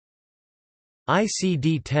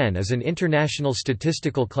ICD-10 is an international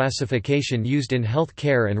statistical classification used in health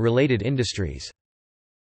care and related industries.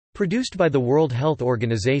 Produced by the World Health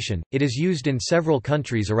Organization, it is used in several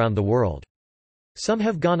countries around the world. Some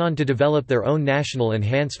have gone on to develop their own national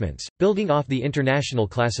enhancements, building off the international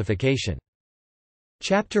classification.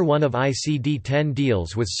 Chapter 1 of ICD-10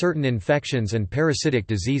 deals with certain infections and parasitic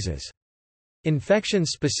diseases.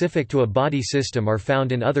 Infections specific to a body system are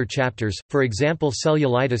found in other chapters, for example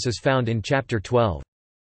cellulitis is found in Chapter 12.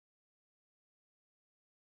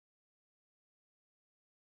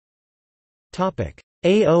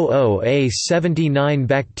 A00A79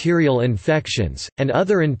 bacterial infections, and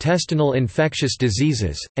other intestinal infectious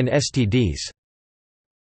diseases, and STDs.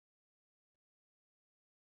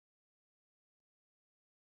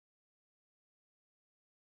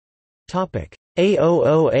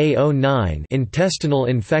 A00A09 intestinal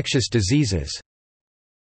infectious diseases.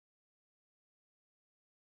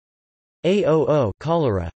 A00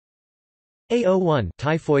 cholera. A01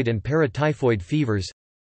 typhoid and paratyphoid fevers.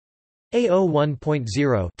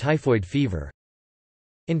 A01.0 typhoid fever.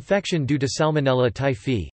 Infection due to Salmonella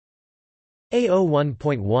typhi.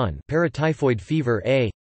 A01.1 paratyphoid fever A.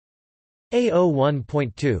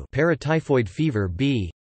 A01.2 paratyphoid fever B.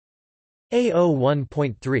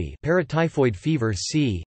 A01.3 paratyphoid fever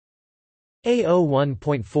C.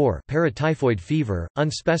 A01.4 paratyphoid fever,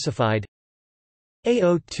 unspecified.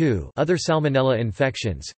 A02 other Salmonella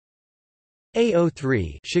infections.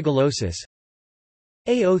 A03 shigellosis.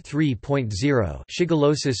 A03.0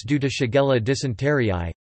 shigellosis due to Shigella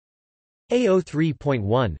dysenteriae.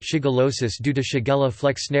 A03.1 shigellosis due to Shigella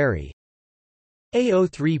flexneri.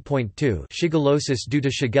 A03.2 shigellosis due to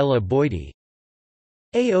Shigella boydii.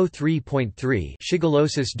 A03.3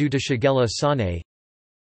 shigellosis due to Shigella sonnei.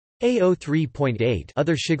 A03.8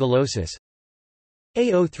 other shigellosis.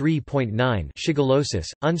 A03.9 shigellosis,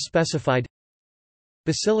 unspecified.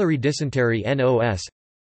 Bacillary dysentery NOS.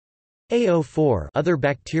 A04 other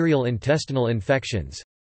bacterial intestinal infections.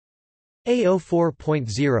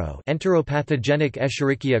 A04.0 enteropathogenic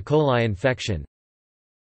Escherichia coli infection.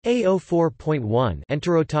 A04.1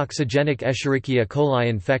 enterotoxigenic Escherichia coli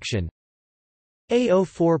infection.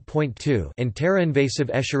 A04.2 enteroinvasive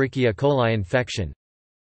Escherichia coli infection.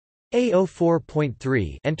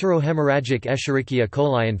 A04.3 enterohaemorrhagic Escherichia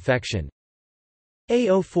coli infection.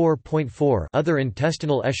 A04.4 other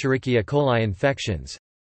intestinal Escherichia coli infections.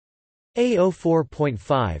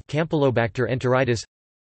 A04.5 Campylobacter enteritis.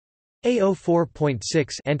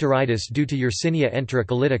 A04.6 enteritis due to Yersinia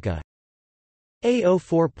enterocolitica.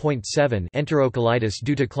 A04.7 enterocolitis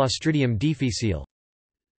due to Clostridium difficile.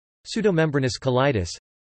 Pseudomembranous colitis.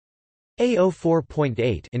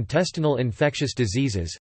 A04.8 intestinal infectious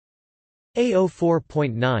diseases.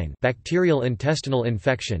 A04.9 bacterial intestinal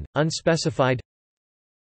infection, unspecified.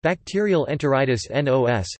 Bacterial enteritis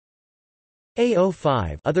NOS.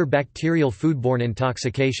 A05 other bacterial foodborne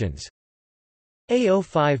intoxications.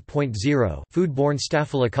 A05.0 foodborne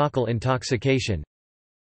staphylococcal intoxication.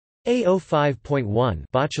 A05.1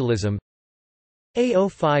 botulism.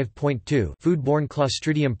 A05.2 foodborne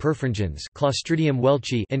Clostridium perfringens Clostridium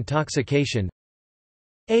welchii intoxication.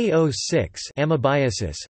 A06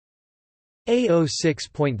 amoebiasis.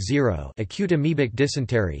 A06.0 acute amoebic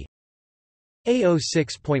dysentery.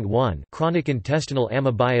 A06.1 chronic intestinal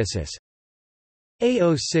amoebiasis.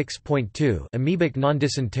 A06.2 amoebic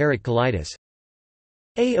non-dysenteric colitis.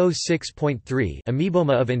 A06.3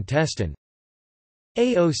 amoeboma of intestine.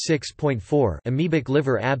 A06.4 amoebic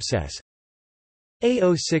liver abscess.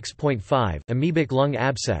 A06.5 amoebic lung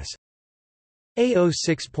abscess.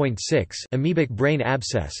 A06.6 amoebic brain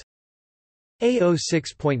abscess.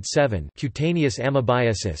 A06.7 cutaneous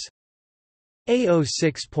amoebiasis.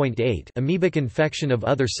 A06.8 amoebic infection of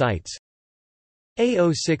other sites.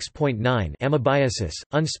 A06.9 amoebiasis,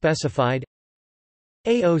 unspecified.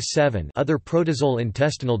 A07 other protozoal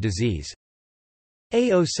intestinal disease.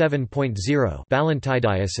 A07.0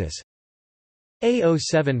 ballantidiasis.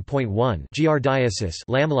 A07.1 giardiasis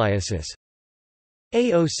lamelliosis.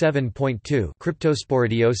 A07.2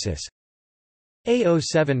 cryptosporidiosis.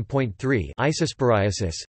 A07.3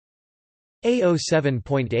 isosporiasis.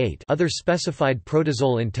 A07.8 other specified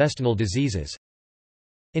protozoal intestinal diseases.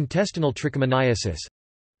 Intestinal trichomoniasis.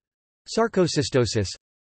 Sarcocystosis.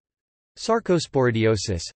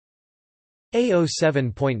 Sarcosporidiosis.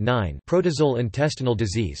 A07.9 protozoal intestinal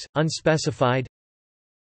disease, unspecified.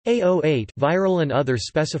 A08 viral and other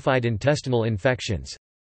specified intestinal infections.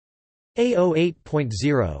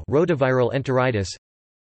 A08.0 rotaviral enteritis.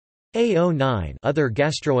 A09 other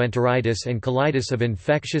gastroenteritis and colitis of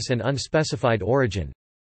infectious and unspecified origin.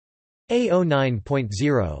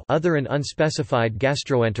 A09.0 Other and unspecified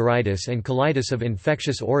gastroenteritis and colitis of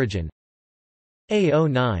infectious origin.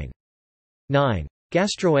 A09. 9.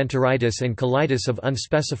 Gastroenteritis and colitis of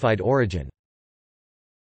unspecified origin.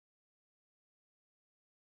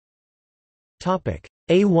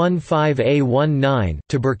 A15A19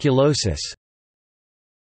 Tuberculosis.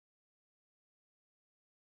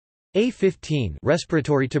 A15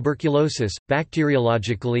 Respiratory tuberculosis,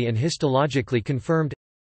 bacteriologically and histologically confirmed.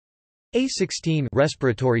 A16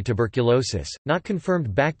 Respiratory tuberculosis, not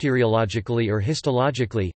confirmed bacteriologically or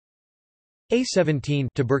histologically. A17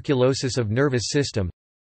 Tuberculosis of nervous system.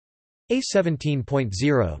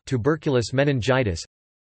 A17.0 Tuberculous meningitis.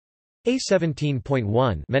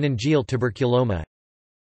 A17.1 Meningeal tuberculoma.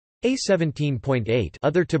 A17.8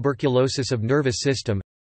 Other tuberculosis of nervous system.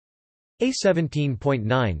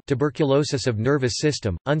 A17.9 Tuberculosis of nervous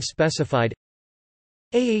system, unspecified.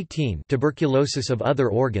 A18 Tuberculosis of other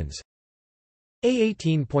organs.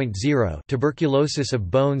 A18.0 Tuberculosis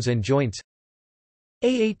of bones and joints.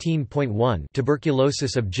 A18.1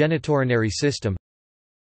 Tuberculosis of genitourinary system.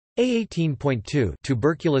 A18.2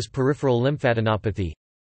 Tuberculous peripheral lymphadenopathy.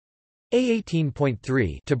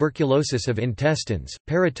 A18.3 Tuberculosis of intestines,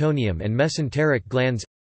 peritoneum and mesenteric glands.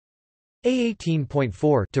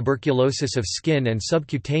 A18.4 Tuberculosis of skin and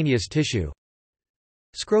subcutaneous tissue.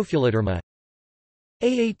 Scrophulodderma.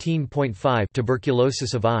 A18.5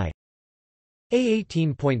 Tuberculosis of eye.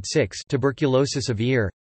 A18.6 Tuberculosis of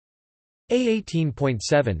ear.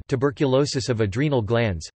 A18.7 Tuberculosis of adrenal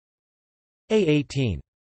glands. A18.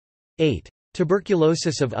 8.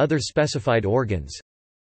 Tuberculosis of other specified organs.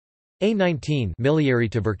 A19 Miliary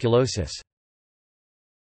tuberculosis.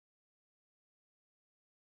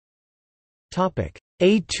 Topic: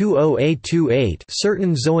 A20A28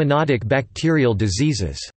 Certain zoonotic bacterial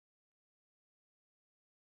diseases.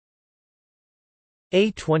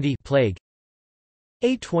 A20 Plague.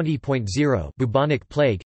 A20.0 Bubonic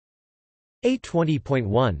plague.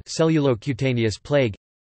 A20.1 Cellulocutaneous plague.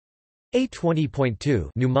 A20.2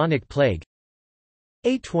 Pneumonic plague.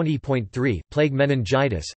 A20.3 Plague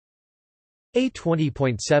meningitis.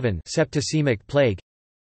 A20.7 Septicemic plague.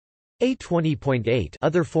 A20.8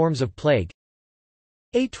 Other forms of plague.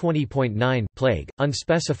 A20.9 Plague,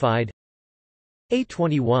 unspecified.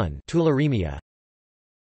 A21 Tularemia.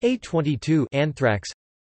 A22 Anthrax.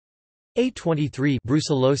 A23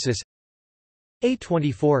 Brucellosis.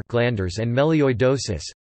 A24 Glanders and melioidosis.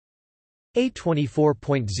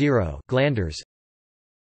 A24.0 Glanders.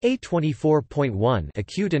 A24.1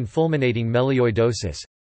 Acute and fulminating melioidosis.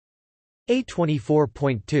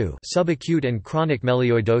 A24.2 Subacute and chronic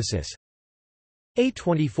melioidosis.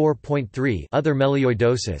 A24.3 Other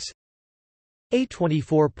melioidosis.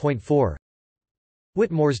 A24.4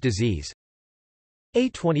 Whitmore's disease.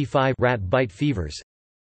 A25 Rat bite fevers.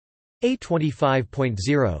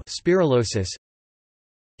 A25.0 Spirochaetal.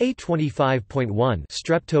 A25.1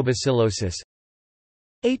 Streptobacillosis.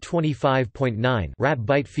 A25.9 Rat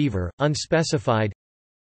bite fever, unspecified.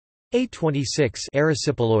 A26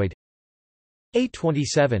 Erysipeloid.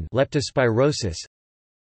 A27 Leptospirosis.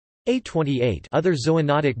 A28 Other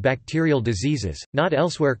zoonotic bacterial diseases, not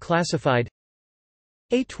elsewhere classified.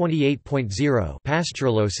 A28.0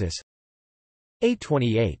 Pasteurellosis.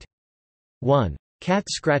 A28. 1. Cat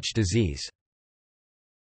scratch disease.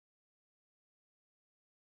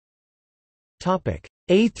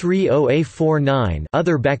 A30A49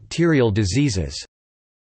 Other bacterial diseases.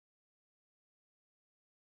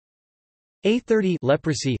 A30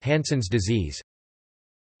 Leprosy, Hansen's disease.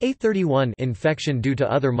 A31 Infection due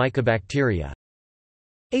to other mycobacteria.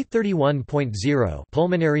 A31.0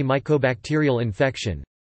 Pulmonary mycobacterial infection.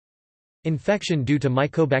 Infection due to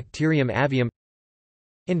Mycobacterium avium.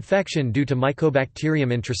 Infection due to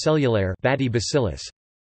Mycobacterium intracellular Bacillus.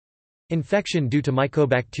 Infection due to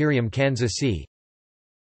Mycobacterium kansasi.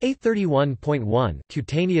 A31.1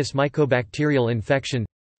 Cutaneous mycobacterial infection.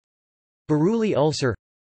 Buruli ulcer.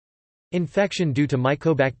 Infection due to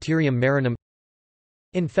Mycobacterium marinum.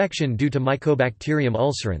 Infection due to Mycobacterium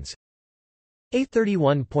ulcerans.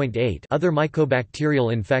 A31.8 Other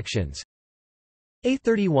mycobacterial infections.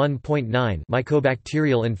 A31.9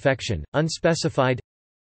 Mycobacterial infection, unspecified.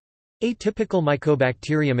 Atypical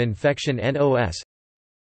Mycobacterium infection NOS.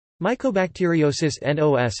 Mycobacteriosis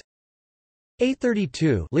NOS.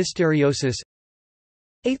 A32 Listeriosis.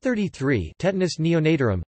 A33 Tetanus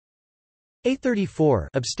neonatorum. A34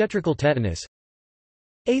 Obstetrical tetanus.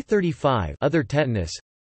 A35 Other tetanus.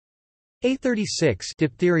 A36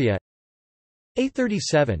 Diphtheria.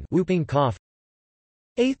 A37 Whooping cough.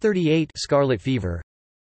 A38 Scarlet fever.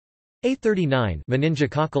 A39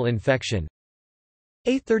 Meningococcal infection.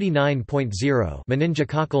 A39.0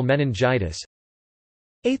 meningococcal meningitis,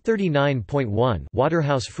 A39.1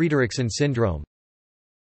 Waterhouse-Friderichsen syndrome,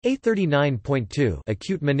 A39.2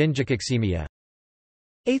 acute meningococcemia,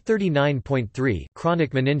 A39.3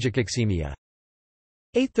 chronic meningococcemia,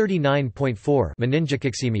 A39.4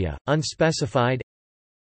 meningococcemia, unspecified,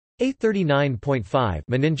 A39.5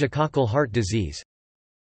 meningococcal heart disease,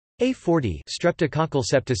 A40 streptococcal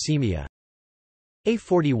septicemia,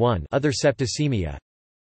 A41 other septicemia,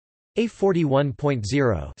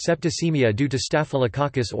 A41.0 septicemia due to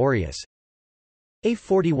Staphylococcus aureus,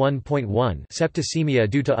 A41.1 septicemia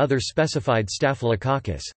due to other specified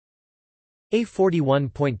Staphylococcus,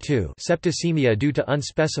 A41.2 septicemia due to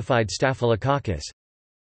unspecified Staphylococcus,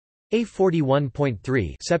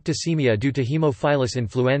 A41.3 septicemia due to Haemophilus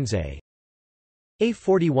influenzae,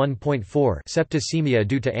 A41.4 septicemia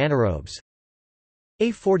due to anaerobes,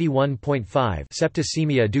 A41.5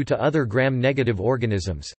 septicemia due to other gram-negative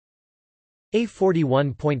organisms,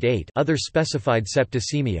 A41.8 other specified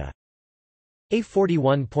septicemia,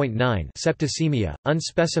 A41.9 septicemia,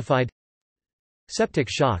 unspecified, septic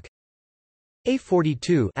shock,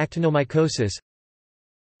 A42 actinomycosis,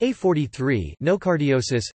 A43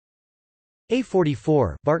 nocardiosis,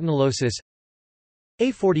 A44 Bartonellosis,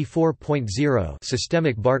 A44.0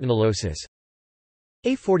 systemic Bartonellosis,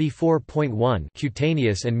 A44.1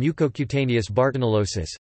 cutaneous and mucocutaneous Bartonellosis,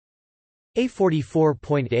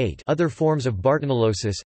 A44.8 other forms of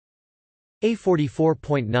Bartonellosis,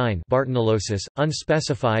 A44.9 Bartonellosis,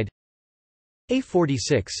 unspecified,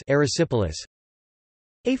 A46 erysipelas,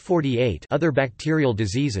 A48 other bacterial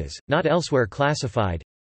diseases, not elsewhere classified,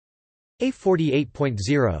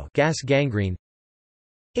 A48.0 gas gangrene,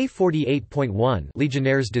 A48.1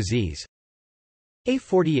 Legionnaire's disease,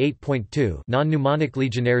 A48.2 non-pneumonic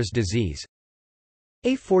Legionnaire's disease,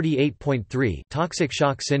 A48.3 toxic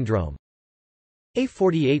shock syndrome,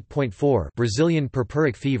 A48.4 Brazilian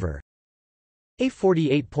purpuric fever,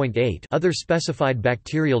 A48.8 other specified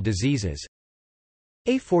bacterial diseases,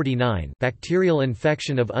 A49 bacterial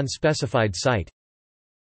infection of unspecified site,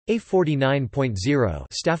 A49.0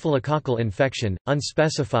 staphylococcal infection,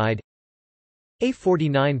 unspecified,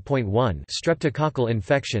 A49.1 streptococcal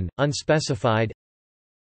infection, unspecified,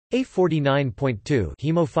 A49.2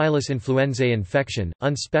 Haemophilus influenzae infection,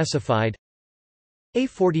 unspecified,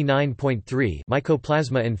 A49.3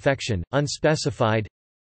 Mycoplasma infection, unspecified,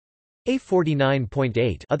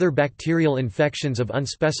 A49.8 other bacterial infections of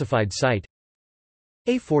unspecified site,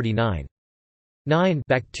 A49.9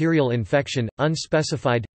 bacterial infection,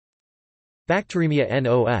 unspecified, Bacteremia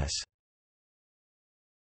NOS.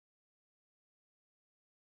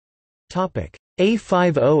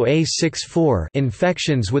 A50A64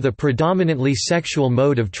 infections with a predominantly sexual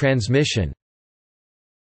mode of transmission.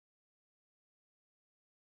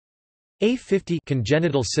 A50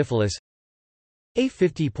 congenital syphilis,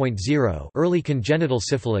 A50.0 early congenital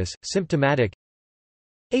syphilis, symptomatic,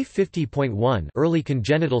 A50.1 early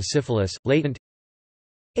congenital syphilis, latent,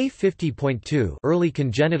 A50.2 early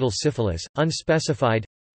congenital syphilis, unspecified,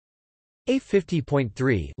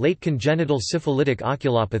 A50.3 late congenital syphilitic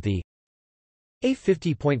oculopathy,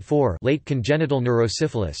 A50.4 late congenital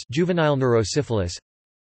neurosyphilis, juvenile neurosyphilis,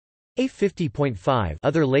 A50.5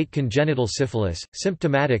 other late congenital syphilis,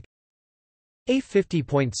 symptomatic,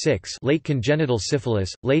 A50.6 late congenital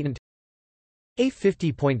syphilis, latent,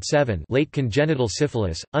 A50.7 late congenital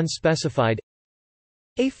syphilis, unspecified,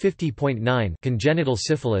 A50.9 congenital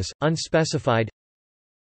syphilis, unspecified,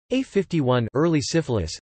 A51 early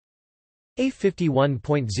syphilis,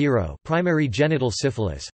 A51.0 primary genital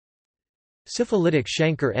syphilis, syphilitic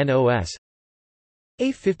chancre NOS,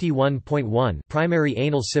 A51.1 primary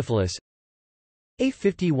anal syphilis,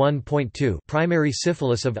 A51.2 primary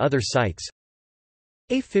syphilis of other sites,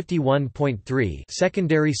 A51.3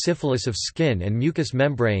 secondary syphilis of skin and mucous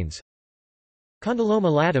membranes,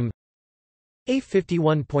 condyloma latum,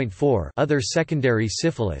 A51.4 other secondary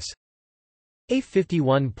syphilis,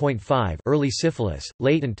 A51.5 early syphilis,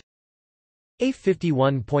 latent,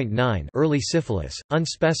 A51.9 early syphilis,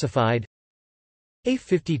 unspecified,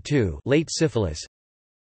 A52 late syphilis,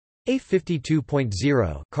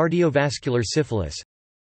 A52.0 cardiovascular syphilis,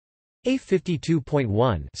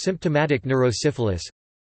 A52.1 symptomatic neurosyphilis,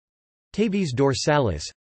 tabes dorsalis,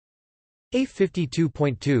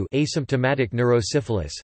 A52.2 asymptomatic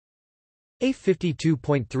neurosyphilis,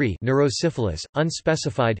 A52.3 neurosyphilis,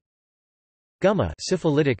 unspecified, gamma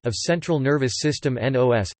syphilitic of central nervous system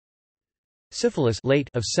NOS, syphilis late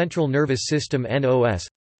of central nervous system NOS,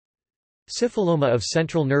 syphiloma of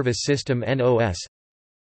central nervous system NOS,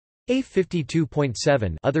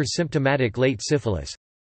 A52.7 other symptomatic late syphilis,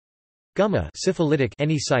 Gumma syphilitic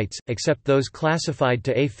any sites, except those classified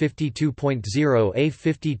to A52.0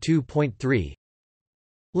 A52.3.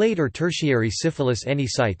 Late or tertiary syphilis any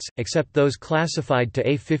sites, except those classified to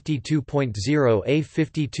A52.0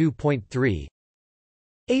 A52.3.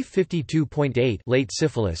 A52.8 late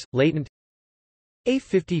syphilis, latent.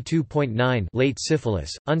 A52.9 late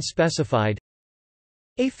syphilis, unspecified.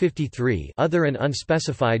 A53 other and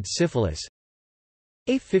unspecified syphilis.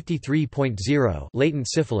 A53.0 latent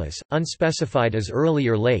syphilis, unspecified as early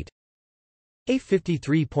or late.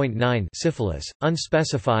 A53.9 syphilis,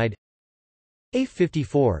 unspecified.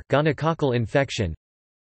 A54 gonococcal infection.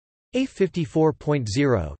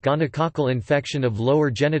 A54.0 gonococcal infection of lower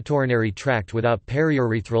genitourinary tract without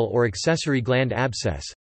periurethral or accessory gland abscess.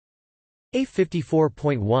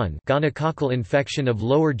 A54.1 gonococcal infection of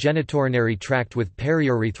lower genitourinary tract with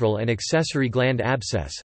periurethral and accessory gland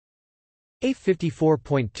abscess.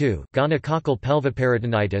 A54.2 gonococcal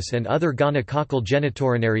pelviperitonitis and other gonococcal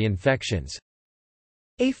genitourinary infections.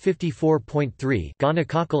 A54.3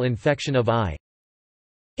 gonococcal infection of eye.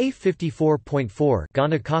 A54.4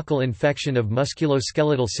 gonococcal infection of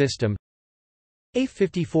musculoskeletal system.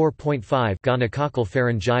 A54.5 gonococcal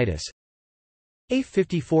pharyngitis.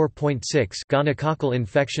 A54.6 gonococcal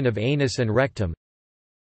infection of anus and rectum.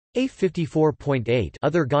 A54.8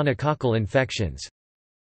 other gonococcal infections.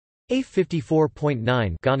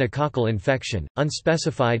 A54.9 gonococcal infection,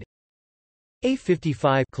 unspecified.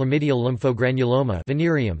 A55 chlamydial lymphogranuloma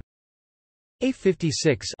venereum.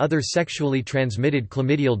 A56 other sexually transmitted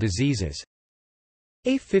chlamydial diseases.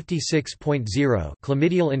 A56.0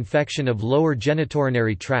 chlamydial infection of lower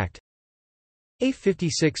genitourinary tract.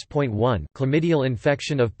 A56.1 chlamydial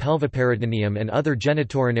infection of pelviperitoneum and other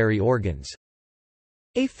genitourinary organs.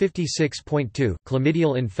 A56.2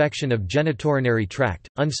 chlamydial infection of genitourinary tract,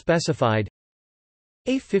 unspecified.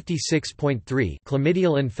 A56.3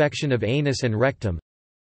 chlamydial infection of anus and rectum.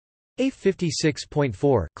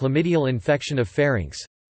 A56.4 chlamydial infection of pharynx.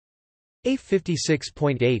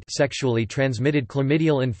 A56.8 sexually transmitted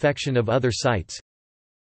chlamydial infection of other sites.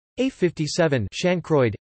 A57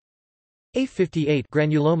 chancroid. A58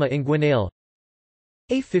 granuloma inguinale.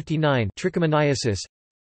 A59 trichomoniasis.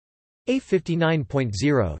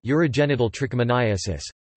 A59.0 urogenital trichomoniasis.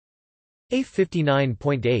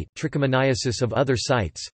 A59.8 trichomoniasis of other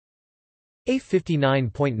sites.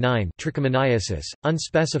 A59.9 trichomoniasis,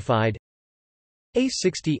 unspecified.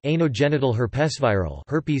 A60 anogenital herpesviral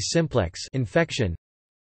herpes simplex infection.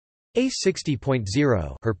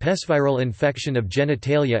 A60.0 herpesviral infection of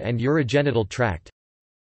genitalia and urogenital tract.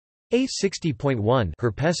 A60.1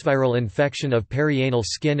 herpesviral infection of perianal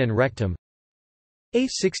skin and rectum.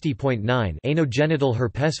 A60.9 anogenital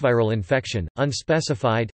herpesviral infection,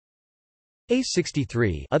 unspecified.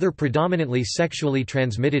 A63 other predominantly sexually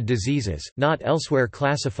transmitted diseases, not elsewhere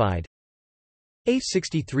classified.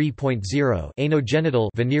 A63.0 anogenital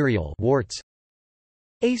venereal warts.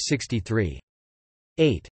 A63.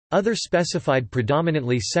 8. Other specified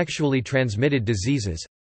predominantly sexually transmitted diseases.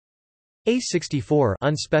 A64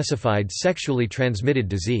 unspecified sexually transmitted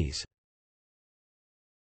disease.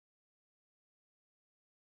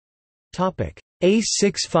 Topic: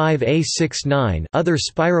 A65 A69 other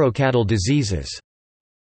spirochaetal diseases.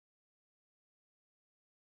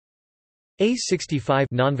 A65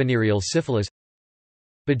 nonvenereal syphilis.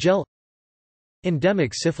 Bajel.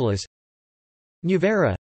 Endemic syphilis.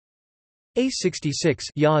 Nevera. A66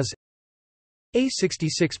 yaws.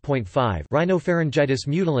 A66.5 rhinopharyngitis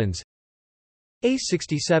mutilans.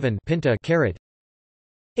 A67 pinta carrot.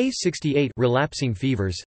 A68 relapsing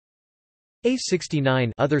fevers.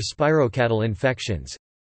 A69 other spirochaetal infections.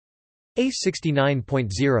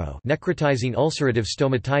 A69.0 necrotizing ulcerative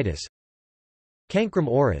stomatitis. Cancrum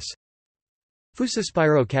oris.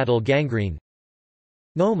 Fusospirochaetal gangrene.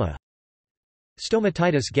 Noma.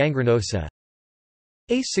 Stomatitis gangrenosa.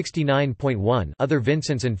 A69.1 other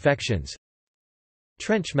Vincent's infections.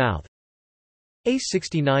 Trench mouth.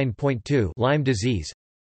 A69.2 Lyme disease.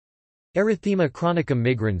 Erythema chronicum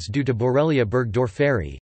migrans due to Borrelia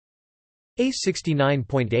burgdorferi.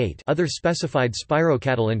 A69.8 other specified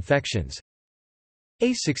spirochaetal infections.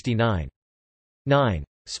 A69. 9.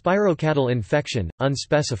 Spirochaetal infection,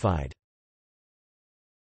 unspecified.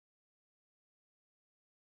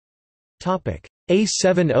 Topic: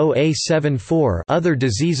 A70 A74 other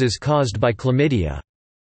diseases caused by chlamydia.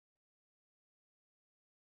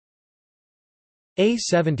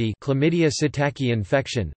 A70 Chlamydia psittaci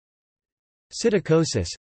infection. Psittacosis.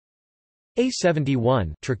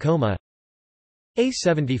 A71 trachoma.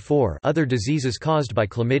 A74 other diseases caused by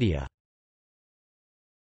chlamydia.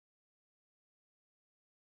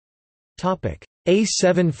 Topic: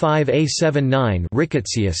 A75 A79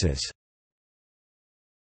 Rickettsioses.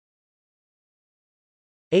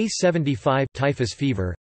 A75 typhus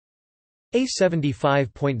fever.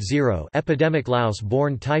 A75.0 epidemic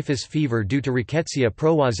Laos-borne typhus fever due to Rickettsia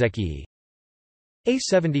prowazekii.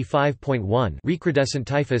 A75.1 recrudescent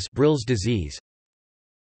typhus Brill's disease.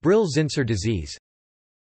 Brill-Zinsser disease.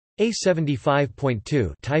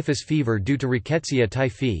 A75.2 typhus fever due to Rickettsia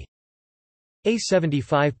typhi.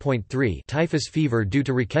 A75.3 typhus fever due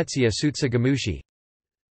to Rickettsia tsutsugamushi.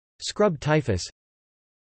 Scrub typhus.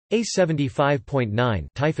 A75.9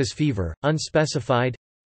 typhus fever, unspecified.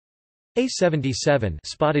 A77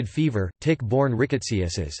 spotted fever, tick-borne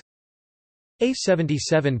Rickettsioses.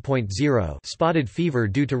 A77.0 spotted fever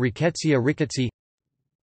due to Rickettsia rickettsii.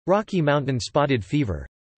 Rocky Mountain spotted fever.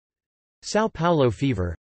 São Paulo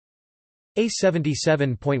fever.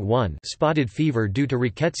 A77.1 spotted fever due to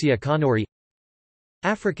Rickettsia conori.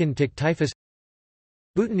 African tick typhus.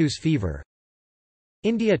 Bhutanese fever.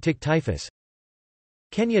 India tick typhus.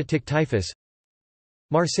 Kenya tick typhus.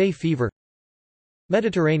 Marseille fever.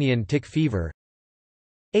 Mediterranean tick fever.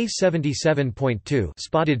 A77.2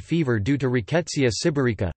 spotted fever due to Rickettsia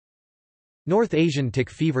sibirica. North Asian tick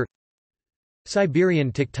fever.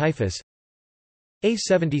 Siberian tick typhus.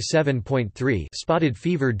 A77.3 spotted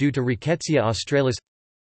fever due to Rickettsia australis.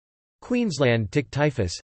 Queensland tick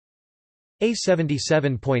typhus.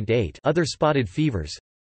 A77.8 other spotted fevers.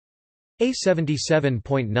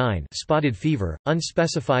 A77.9 spotted fever,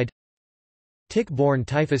 unspecified. Tick-borne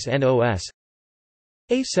typhus NOS.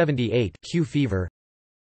 A78 Q fever.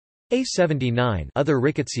 A79 other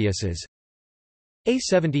Rickettsioses.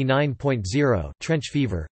 A79.0 trench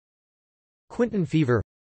fever. Quinton fever.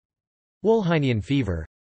 Woolheinian fever.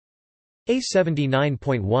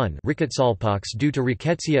 A79.1 Rickettsallpox due to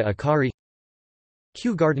Rickettsia akari.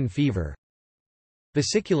 Kew garden fever.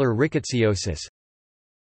 Vesicular Rickettsioses.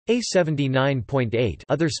 A79.8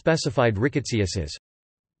 other specified Rickettsiosis.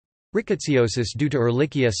 Rickettsiosis due to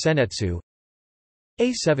Ehrlichia senetsu.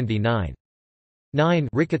 A79. 9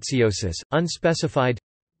 Rickettsiosis, unspecified.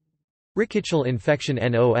 Rickettsial infection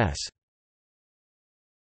NOS.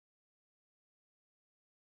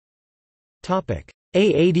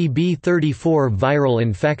 A80B34 viral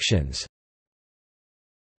infections.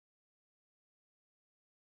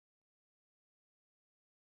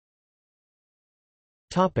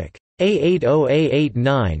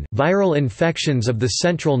 A80A89 viral infections of the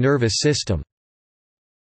central nervous system.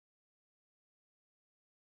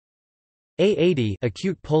 A80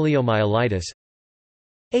 acute poliomyelitis.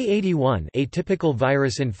 A81 atypical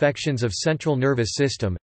virus infections of central nervous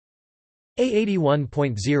system.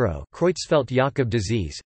 A81.0 Creutzfeldt-Jakob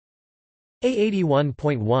disease.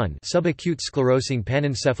 A81.1 subacute sclerosing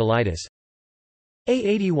panencephalitis.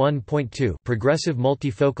 A81.2 progressive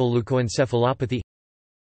multifocal leukoencephalopathy.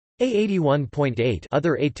 A81.8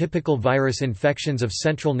 other atypical virus infections of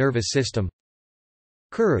central nervous system.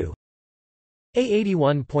 Kuru.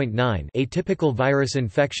 A81.9 atypical virus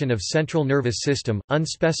infection of central nervous system,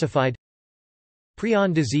 unspecified.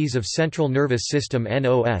 Prion disease of central nervous system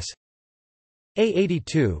NOS.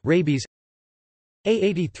 A82 rabies.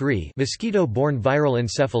 A83 mosquito-borne viral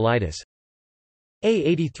encephalitis.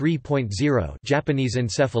 A83.0 Japanese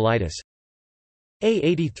encephalitis.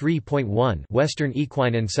 A83.1 Western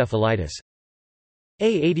equine encephalitis.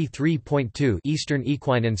 A83.2 Eastern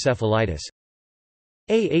equine encephalitis.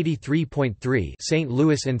 A83.3 St.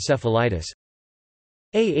 Louis encephalitis.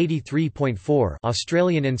 A83.4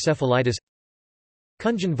 Australian encephalitis.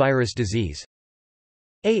 Kungin virus disease.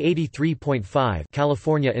 A83.5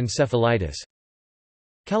 California encephalitis.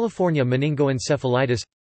 California meningoencephalitis.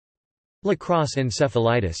 La Crosse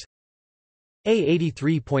encephalitis.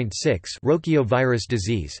 A83.6 Roquiovirus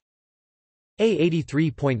disease.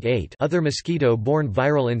 A83.8 other mosquito-borne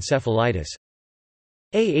viral encephalitis.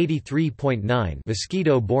 A83.9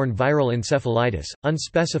 mosquito-borne viral encephalitis,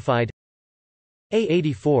 unspecified.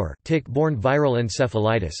 A84 tick-borne viral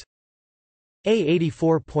encephalitis.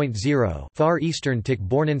 A84.0 Far Eastern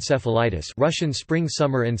tick-borne encephalitis, Russian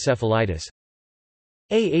spring-summer encephalitis.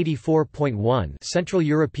 A84.1 Central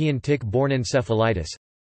European tick-borne encephalitis.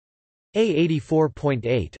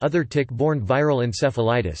 A84.8 other tick-borne viral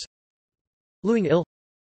encephalitis. Luing-ill.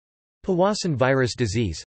 Powassan virus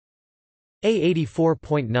disease.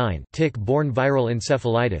 A84.9 tick-borne viral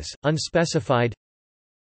encephalitis, unspecified.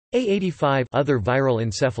 A85 other viral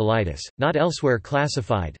encephalitis, not elsewhere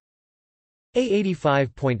classified.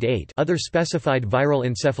 A85.8 other specified viral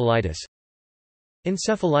encephalitis.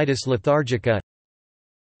 Encephalitis lethargica.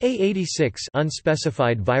 A86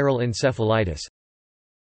 unspecified viral encephalitis.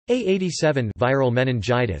 A87 viral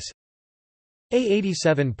meningitis.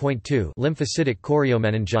 A87.2 lymphocytic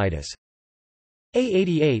choriomeningitis.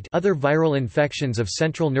 A88 Other viral infections of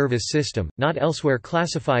central nervous system, not elsewhere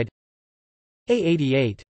classified.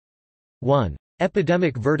 A88 1.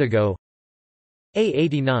 Epidemic vertigo.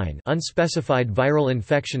 A89 Unspecified viral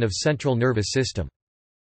infection of central nervous system.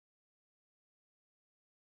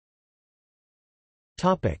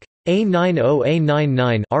 A90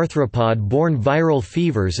 A99 Arthropod-borne viral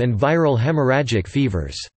fevers and viral hemorrhagic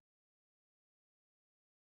fevers.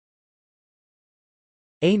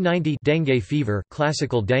 A90 dengue fever,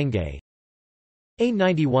 classical dengue.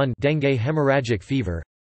 A91 dengue hemorrhagic fever.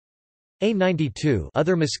 A92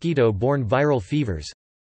 other mosquito-borne viral fevers.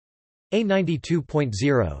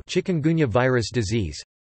 A92.0 chikungunya virus disease.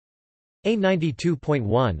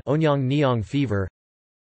 A92.1 Onyong-Nyong fever.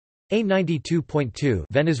 A92.2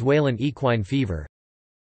 Venezuelan equine fever.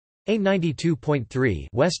 A92.3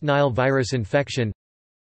 West Nile virus infection.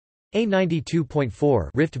 A92.4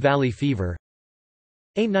 Rift Valley fever.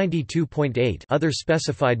 A92.8 Other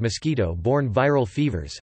specified mosquito-borne viral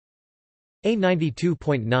fevers.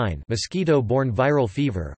 A92.9 Mosquito-borne viral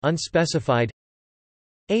fever, unspecified.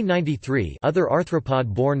 A93 Other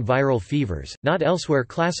arthropod-borne viral fevers, not elsewhere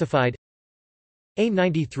classified.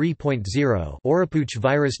 A93.0 Oropouche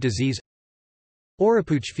virus disease.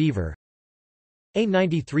 Oropouche fever.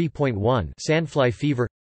 A93.1 Sandfly fever.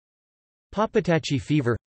 Papatachi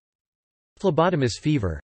fever. Phlebotomys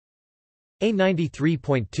fever.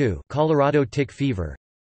 A93.2 Colorado tick fever.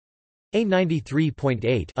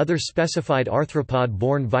 A93.8 Other specified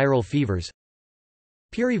arthropod-borne viral fevers.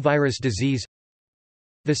 Pirivirus disease.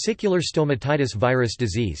 Vesicular stomatitis virus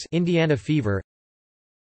disease, Indiana fever.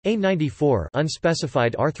 A94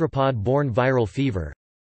 Unspecified arthropod-borne viral fever.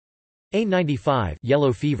 A95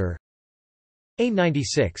 Yellow fever.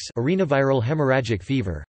 A96 Arenaviral hemorrhagic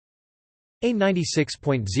fever.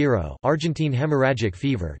 A96.0 Argentine hemorrhagic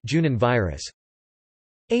fever, Junin virus.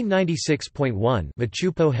 A96.1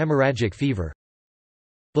 Machupo hemorrhagic fever.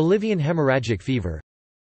 Bolivian hemorrhagic fever.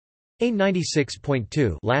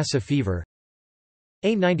 A96.2 Lassa fever.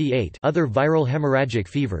 A98 Other viral hemorrhagic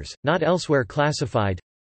fevers, not elsewhere classified.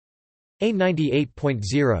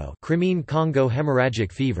 A98.0 Crimean Congo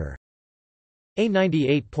hemorrhagic fever.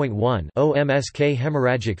 A98.1 OMSK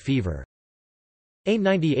hemorrhagic fever.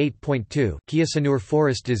 A98.2 Kiasanur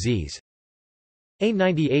forest disease.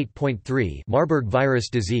 A98.3 Marburg virus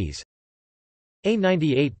disease.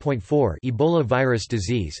 A98.4 Ebola virus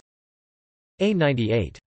disease.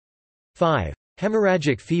 A98.5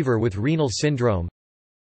 Hemorrhagic fever with renal syndrome.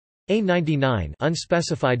 A99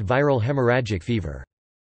 Unspecified viral hemorrhagic fever.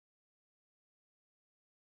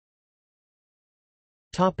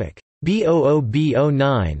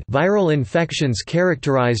 B00B09 Viral infections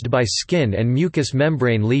characterized by skin and mucous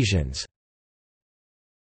membrane lesions.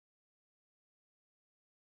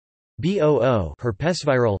 B00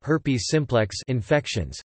 herpesviral herpes simplex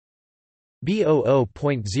infections.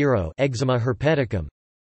 B00.0 eczema herpeticum.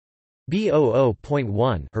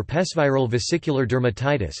 B00.1 herpesviral vesicular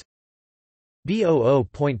dermatitis.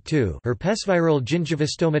 B00.2 herpesviral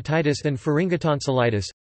gingivostomatitis and pharyngotonsillitis.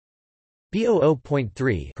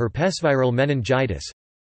 B00.3 herpesviral meningitis.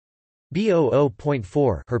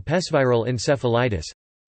 B00.4 herpesviral encephalitis.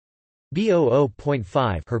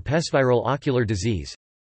 B00.5 herpesviral ocular disease.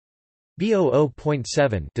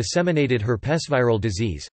 B00.7 disseminated herpesviral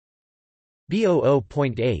disease.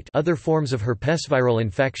 B00.8 other forms of herpesviral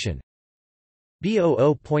infection.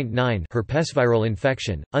 B00.9 herpesviral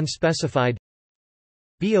infection, unspecified.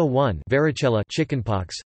 B01 varicella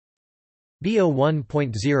chickenpox.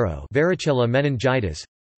 B01.0 varicella meningitis.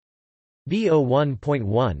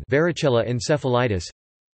 B01.1 varicella encephalitis.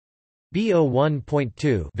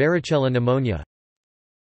 B01.2 varicella pneumonia.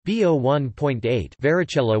 B01.8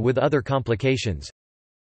 varicella with other complications.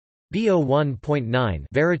 B01.9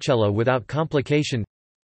 varicella without complication.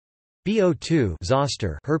 B02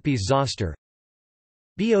 zoster herpes zoster.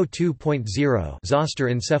 B02.0 zoster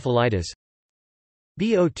encephalitis.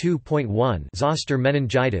 B02.1 zoster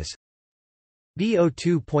meningitis.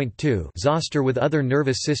 B02.2 zoster with other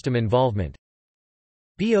nervous system involvement.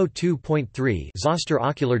 B02.3 zoster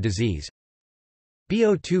ocular disease.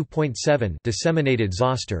 B02.7 disseminated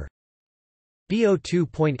zoster.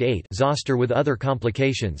 B02.8 zoster with other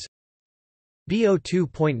complications.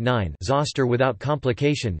 B02.9 zoster without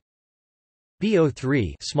complication.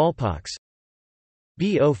 B03 smallpox.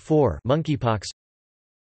 B04 monkeypox.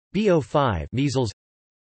 B05 measles.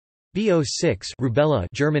 B06 rubella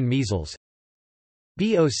German measles.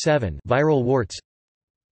 B07 viral warts.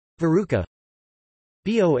 Verruca.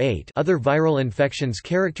 B08 other viral infections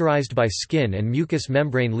characterized by skin and mucous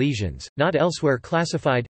membrane lesions, not elsewhere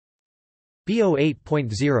classified.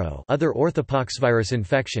 B08.0 other orthopoxvirus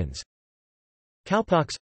infections.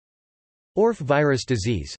 Cowpox, Orf virus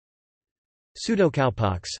disease,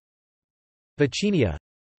 pseudocowpox, Vaccinia,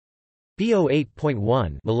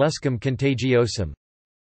 B08.1 molluscum contagiosum,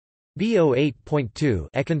 B08.2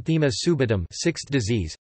 Acanthaema subitum, 6th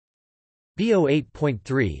disease,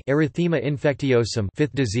 B08.3 Erythema infectiosum,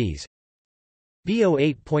 5th disease,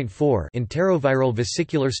 B08.4 enteroviral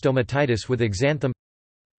vesicular stomatitis with exanthem,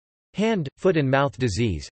 hand, foot and mouth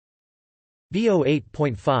disease,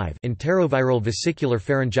 B08.5 enteroviral vesicular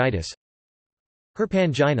pharyngitis,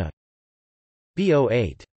 herpangina,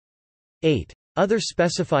 B08. 8. Other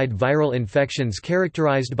specified viral infections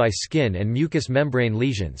characterized by skin and mucous membrane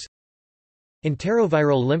lesions,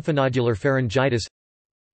 enteroviral lymphonodular pharyngitis,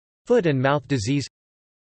 foot and mouth disease,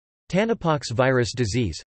 Tanipox virus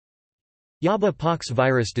disease, Yaba pox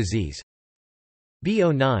virus disease,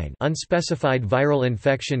 B09 unspecified viral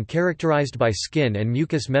infection characterized by skin and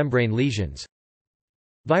mucous membrane lesions,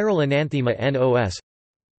 viral enanthema NOS,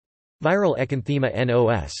 viral acanthaema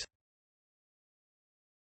NOS.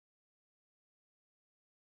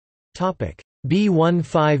 Topic: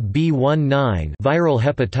 B15-B19 viral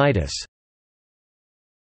hepatitis,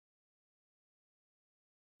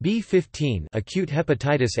 B15 acute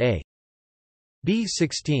hepatitis A,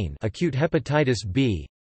 B16 acute hepatitis B,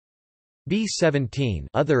 B17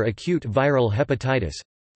 other acute viral hepatitis,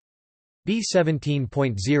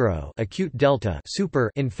 B17.0 acute delta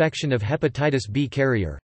super infection of hepatitis B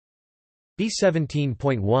carrier,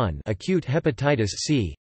 B17.1 acute hepatitis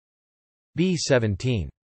C, B17.2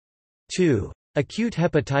 acute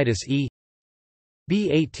hepatitis E,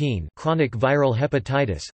 B18 chronic viral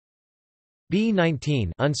hepatitis,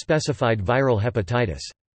 B19 unspecified viral hepatitis.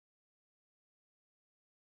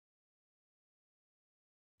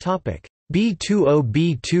 Topic: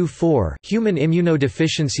 B20B24 human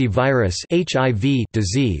immunodeficiency virus (HIV)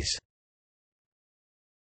 disease.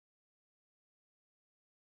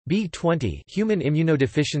 B20 human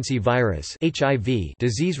immunodeficiency virus (HIV)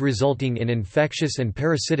 disease resulting in infectious and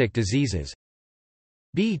parasitic diseases.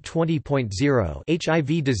 B20.0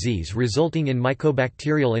 HIV disease resulting in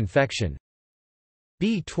mycobacterial infection.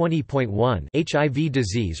 B20.1 HIV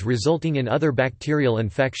disease resulting in other bacterial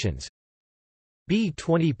infections.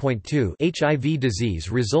 B20.2 HIV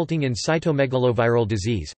disease resulting in cytomegaloviral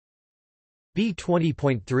disease.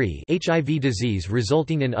 B20.3 HIV disease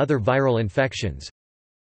resulting in other viral infections.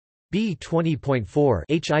 B20.4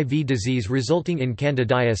 HIV disease resulting in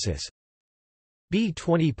candidiasis.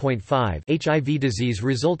 B20.5 HIV disease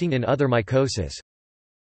resulting in other mycosis.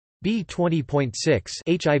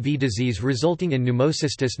 B20.6 HIV disease resulting in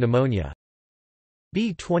pneumocystis pneumonia.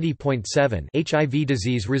 B20.7 HIV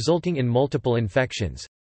disease resulting in multiple infections.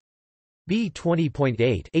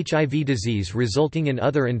 B20.8 HIV disease resulting in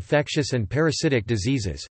other infectious and parasitic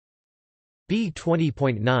diseases.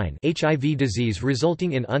 B20.9 HIV disease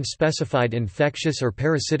resulting in unspecified infectious or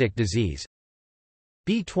parasitic disease.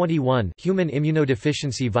 B21 human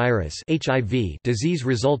immunodeficiency virus (HIV) disease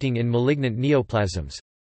resulting in malignant neoplasms.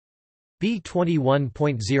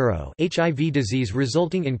 B21.0 HIV disease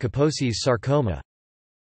resulting in Kaposi's sarcoma.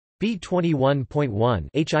 B21.1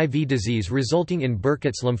 HIV disease resulting in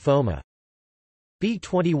Burkitt's lymphoma.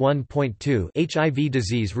 B21.2 HIV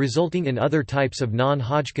disease resulting in other types of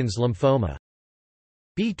non-Hodgkin's lymphoma.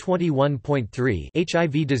 B21.3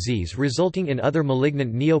 HIV disease resulting in other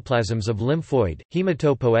malignant neoplasms of lymphoid,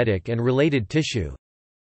 hematopoietic and related tissue.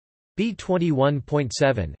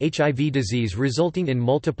 B21.7 HIV disease resulting in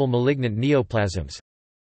multiple malignant neoplasms.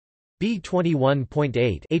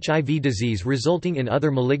 B21.8 HIV disease resulting in other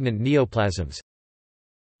malignant neoplasms.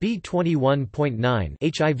 B21.9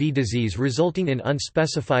 HIV disease resulting in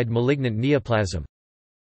unspecified malignant neoplasm.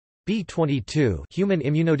 B22 human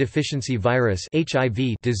immunodeficiency virus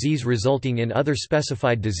 (HIV) disease resulting in other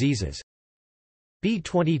specified diseases.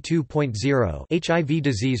 B22.0 HIV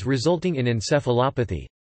disease resulting in encephalopathy.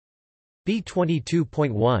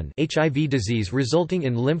 B22.1 HIV disease resulting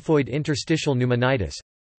in lymphoid interstitial pneumonitis.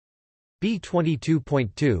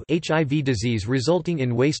 B22.2 HIV disease resulting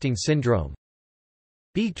in wasting syndrome.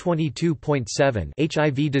 B22.7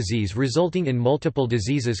 HIV disease resulting in multiple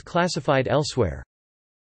diseases classified elsewhere.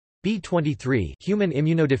 B23 human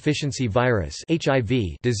immunodeficiency virus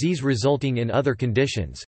 (HIV) disease resulting in other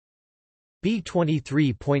conditions.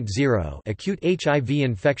 B23.0 acute HIV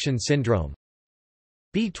infection syndrome.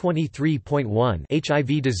 B23.1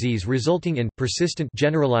 HIV disease resulting in persistent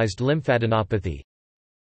generalized lymphadenopathy.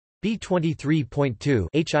 B23.2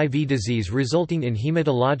 HIV disease resulting in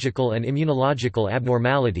hematological and immunological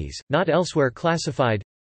abnormalities, not elsewhere classified.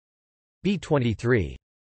 B23.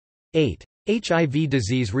 8. HIV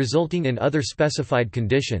disease resulting in other specified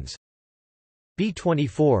conditions.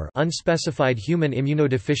 B24 unspecified human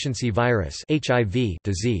immunodeficiency virus (HIV)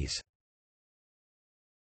 disease.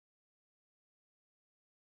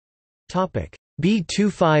 Topic: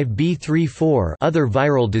 B25 B34 other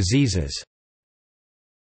viral diseases.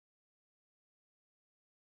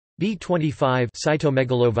 B25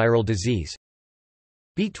 cytomegaloviral disease.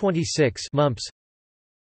 B26 mumps.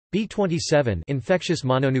 B27 infectious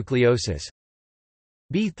mononucleosis.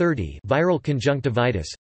 B30 viral conjunctivitis.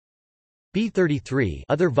 B33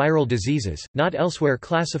 other viral diseases, not elsewhere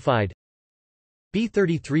classified.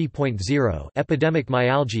 B33.0 epidemic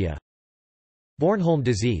myalgia. Bornholm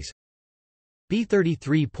disease.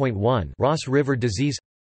 B33.1 Ross River disease.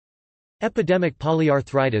 Epidemic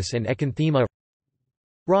polyarthritis and erythema.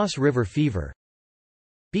 Ross River fever.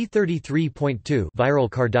 B33.2 viral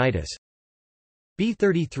carditis.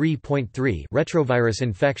 B33.3 retrovirus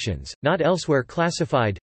infections, not elsewhere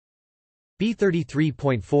classified.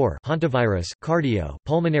 B33.4 hantavirus cardio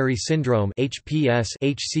pulmonary syndrome HPS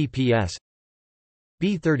HCPS.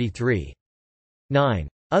 B33. 9.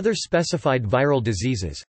 Other specified viral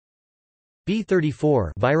diseases.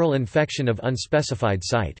 B34 viral infection of unspecified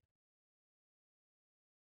site.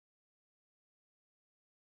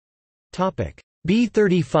 Topic: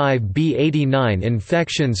 B35 B89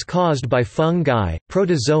 infections caused by fungi,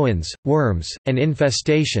 protozoans, worms, and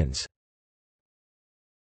infestations.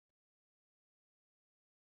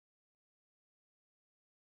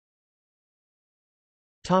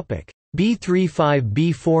 Topic: B35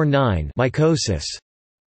 B49 mycosis.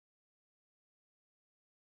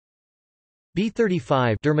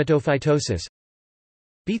 B35 dermatophytosis.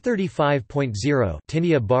 B35.0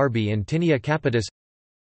 Tinea barbae and Tinea capitis.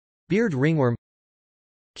 Beard ringworm.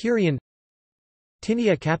 Curion.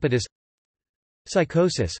 Tinea capitis.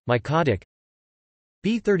 Psychosis, mycotic.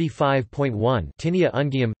 B35.1 Tinea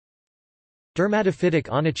unguium. Dermatophytic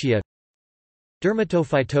onychia.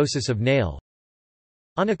 Dermatophytosis of nail.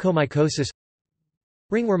 Onychomycosis.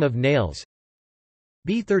 Ringworm of nails.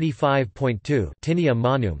 B35.2 Tinea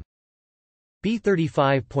monum.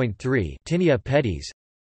 B35.3 Tinea pedis.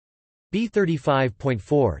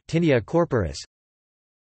 B35.4 Tinea corporis.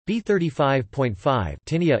 B35.5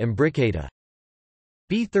 Tinea imbricata.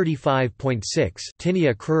 B35.6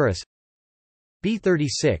 Tinea cruris.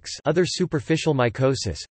 B36 other superficial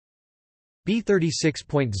mycosis.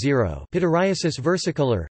 B36.0 pityriasis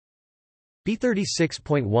versicolor.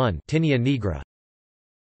 B36.1 Tinea nigra.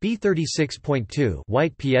 B36.2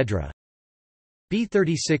 white piedra.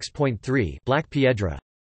 B36.3 black piedra.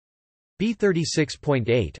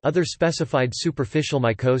 B36.8 other specified superficial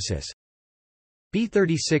mycosis.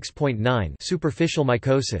 B36.9 superficial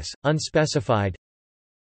mycosis, unspecified.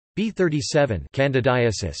 B37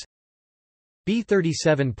 candidiasis.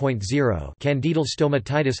 B37.0 candidal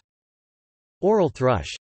stomatitis. Oral thrush.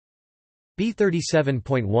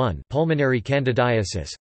 B37.1 pulmonary candidiasis.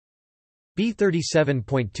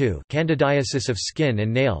 B37.2 candidiasis of skin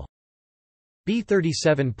and nail.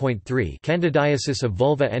 B37.3 candidiasis of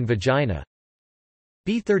vulva and vagina.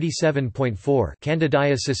 B37.4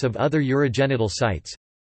 candidiasis of other urogenital sites.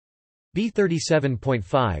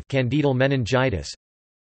 B37.5 candidal meningitis.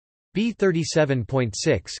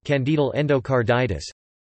 B37.6 candidal endocarditis.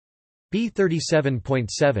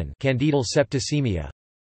 B37.7 candidal septicemia.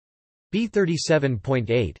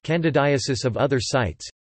 B37.8 candidiasis of other sites.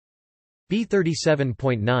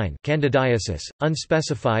 B37.9 candidiasis,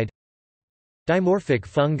 unspecified. Dimorphic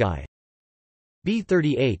fungi.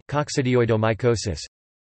 B38 coccidioidomycosis.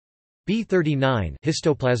 B39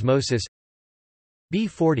 histoplasmosis.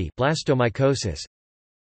 B40 blastomycosis.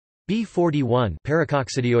 B41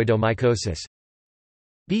 paracoccidioidomycosis.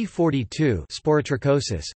 B42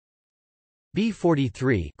 sporotrichosis.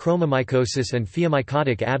 B43 chromomycosis and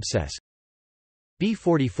phaeomycotic abscess.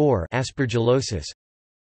 B44 aspergillosis.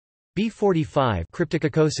 B45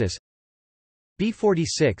 cryptococcus.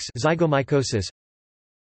 B46 zygomycosis.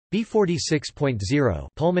 B46.0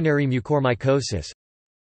 pulmonary mucormycosis.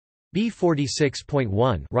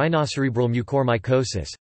 B46.1 rhinocerebral mucormycosis.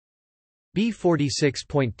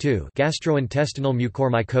 B46.2 gastrointestinal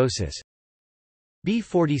mucormycosis.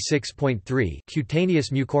 B46.3 cutaneous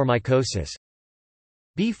mucormycosis.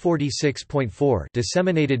 B46.4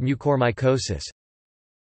 disseminated mucormycosis.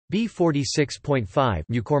 B46.5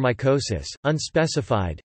 mucormycosis,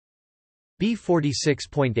 unspecified.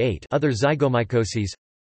 B46.8 other zygomycoses.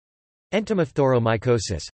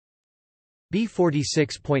 Entomophthalmomycosis.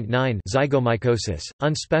 B46.9 zygomycosis,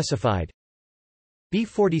 unspecified.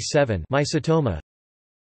 B47 mycetoma.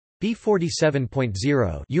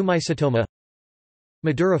 B47.0 eumycetoma.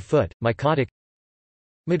 Madura foot, mycotic.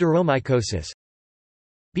 Maduromycosis.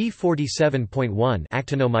 B47.1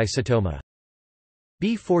 actinomycetoma.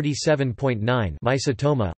 B47.9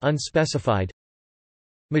 Mycetoma, unspecified.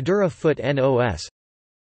 Madura foot NOS.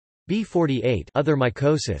 B48 other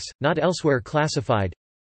mycosis, not elsewhere classified.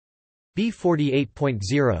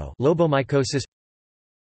 B48.0 lobomycosis.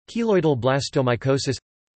 Keloidal blastomycosis.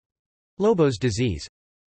 Lobo's disease.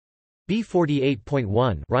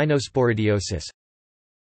 B48.1 rhinosporidiosis.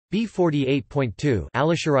 B48.2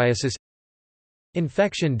 allochariasis.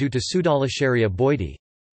 Infection due to Pseudalocharia boydii.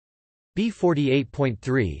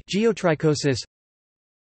 B48.3 geotrichosis.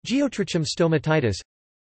 Geotrichum stomatitis.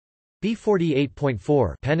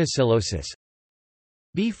 B48.4 penicillosis.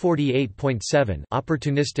 B48.7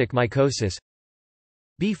 opportunistic mycosis.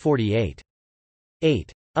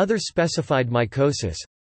 B48.8 other specified mycosis.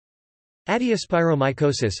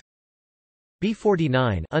 Adiospiromycosis.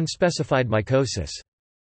 B49 unspecified mycosis.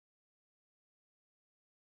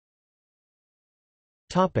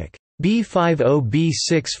 Topic: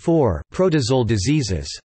 B50B64 protozoal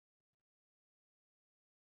diseases.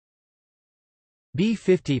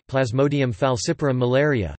 B50 Plasmodium falciparum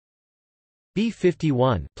malaria.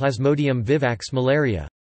 B51 Plasmodium vivax malaria.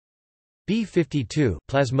 B52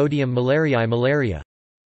 Plasmodium malariae malaria.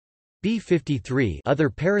 B53 other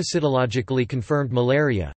parasitologically confirmed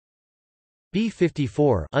malaria.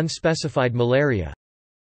 B54 unspecified malaria.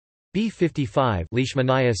 B55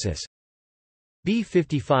 leishmaniasis.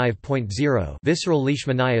 B55.0 visceral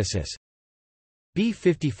leishmaniasis.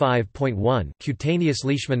 B55.1 cutaneous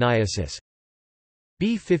leishmaniasis.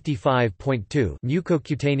 B55.2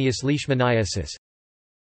 mucocutaneous leishmaniasis.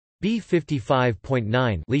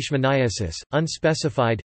 B55.9 leishmaniasis,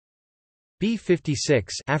 unspecified. B56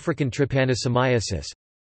 African trypanosomiasis.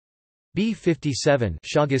 B57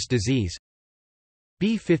 Chagas disease.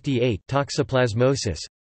 B58 toxoplasmosis.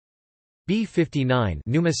 B59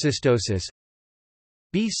 pneumocystosis.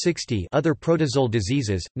 B60 other protozoal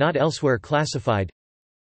diseases, not elsewhere classified.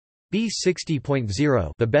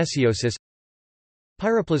 B60.0 babesiosis.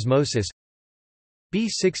 Pyroplasmosis.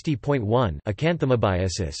 B60.1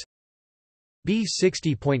 acanthamobiasis.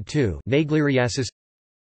 B60.2 naegleuriasis.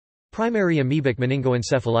 Primary amoebic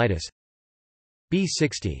meningoencephalitis.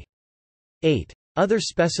 B60.8 other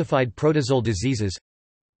specified protozoal diseases.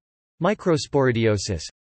 Microsporidiosis.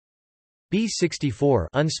 B64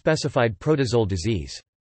 unspecified protozoal disease.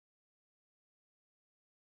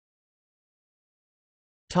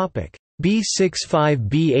 Topic: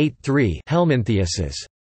 B65B83 helminthiasis.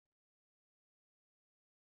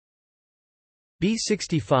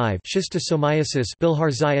 B65 schistosomiasis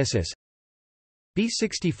bilharziasis.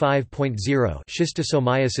 B65.0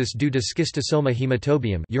 schistosomiasis due to schistosoma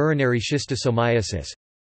hematobium urinary schistosomiasis.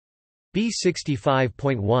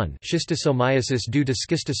 B65.1 schistosomiasis due to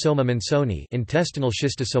schistosoma mansoni intestinal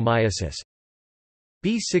schistosomiasis.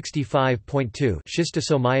 B65.2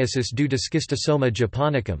 schistosomiasis due to schistosoma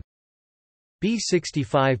japonicum.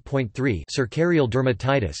 B65.3 cercarial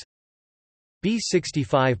dermatitis.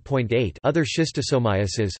 B65.8 other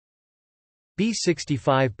schistosomiasis.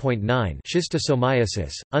 B65.9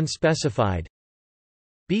 schistosomiasis, unspecified.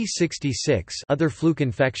 B66 other fluke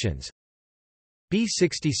infections.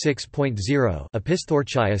 B66.0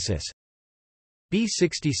 episthorchiasis.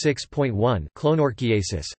 B66.1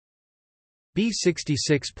 clonorchiasis.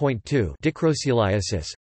 B66.2 dicroceliasis.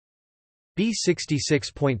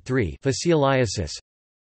 B66.3 fascioliasis.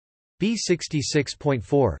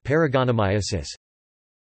 B66.4 paragonomyiasis.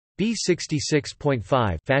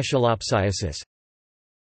 B66.5 fasciolopsiasis.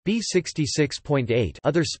 B66.8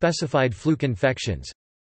 other specified fluke infections.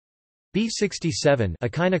 B67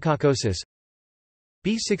 echinococcosis.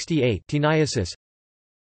 B68 teniasis.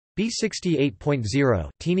 B68.0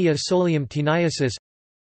 Taenia solium teniasis.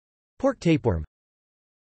 Pork tapeworm.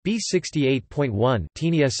 B68.1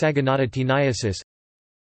 Taenia saginata teniasis.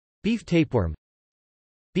 Beef tapeworm.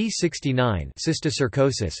 B69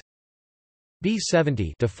 cysticercosis.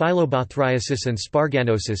 B70 diphyllobothriasis and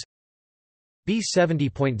sparganosis.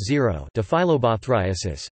 B70.0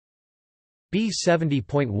 diphyllobothriasis.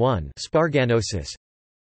 B70.1 sparganosis.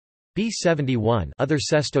 B71 other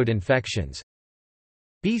cestode infections.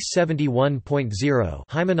 B71.0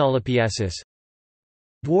 hymenolopiasis.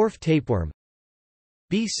 Dwarf tapeworm.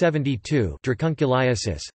 B72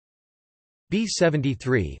 dracunculiasis.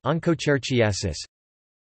 B73 onchocerciasis.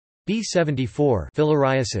 B74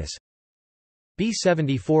 filariasis.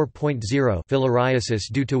 B74.0 filariasis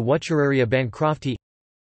due to Wuchereria bancrofti.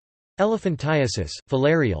 Elephantiasis,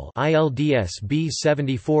 filarial ILDS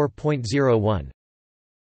B74.01.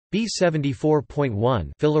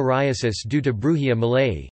 B74.1 filariasis due to Bruchia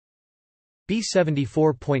malayi.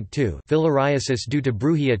 B74.2 filariasis due to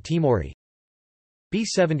Bruchia timori.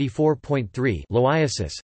 B74.3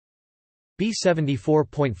 loiasis.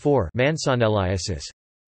 B74.4 Mannsonelliasis,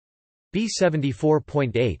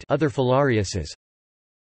 B74.8 other filariasis,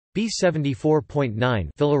 B74.9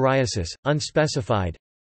 filariasis, unspecified,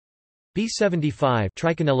 B75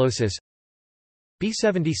 trichinellosis,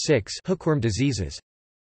 B76 hookworm diseases,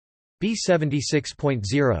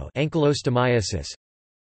 B76.0 ankylostomiasis,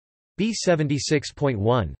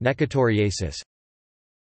 B76.1 necatoriasis,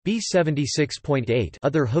 B76.8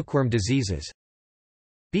 other hookworm diseases,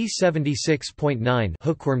 B76.9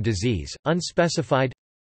 hookworm disease, unspecified,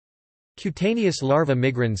 cutaneous larva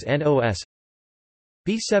migrans NOS,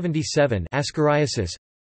 B77 ascariasis,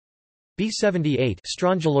 B78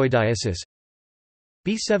 strongyloidiasis,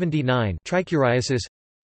 B79 trichuriasis,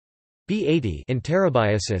 B80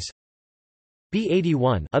 enterobiasis,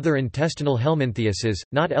 B81 other intestinal helminthiasis,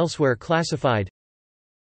 not elsewhere classified,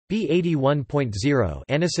 B81.0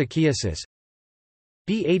 anisakiasis,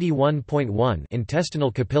 B81.1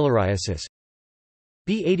 intestinal capillariasis,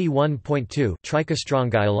 B81.2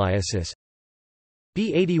 trichostrongyliasis,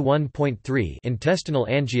 B81.3 intestinal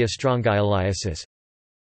angiostrongyliasis,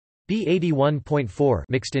 B81.4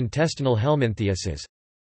 mixed intestinal helminthiasis,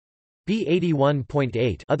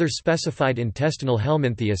 B81.8 other specified intestinal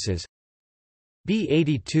helminthiasis,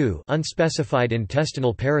 B82 unspecified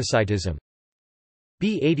intestinal parasitism,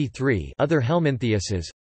 B83 other helminthiasis,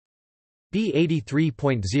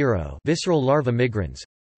 B83.0 visceral larva migrans,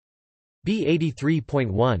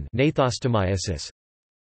 B83.1 gnathostomiasis,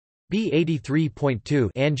 B83.2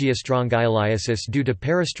 angiostrongyliasis due to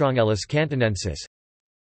Parastrongylis cantonensis,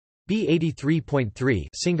 B83.3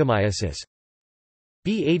 syngomyiasis,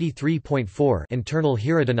 B83.4 internal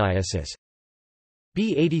hirudiniasis,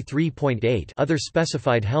 B83.8 other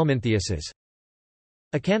specified helminthiasis,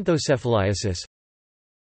 acanthocephaliasis,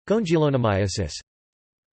 gongylonomiasis,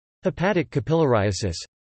 hepatic capillariasis,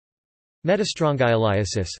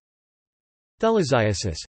 metastrongyliasis,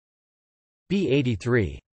 thalassiasis,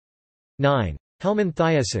 B83. 9.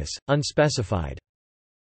 Helminthiasis, unspecified.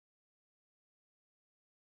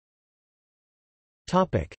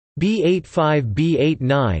 B85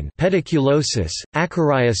 B89 pediculosis,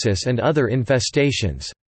 acariasis and other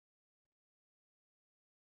infestations.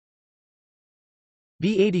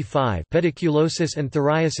 B85 pediculosis and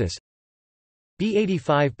theriasis,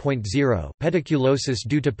 B85.0 pediculosis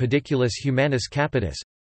due to Pediculus humanus capitis,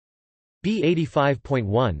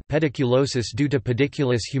 B85.1 pediculosis due to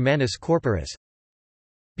Pediculus humanus corporis,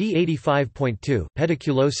 B85.2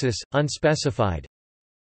 pediculosis, unspecified,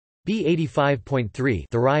 B85.3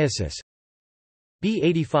 theriasis,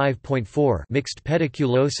 B85.4 mixed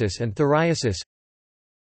pediculosis and theriasis,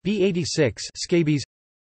 B86 scabies,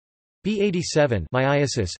 B87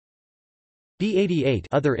 myiasis, B88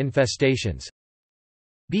 other infestations,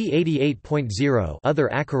 B88.0 other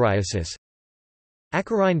acariasis,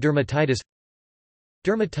 acarine dermatitis,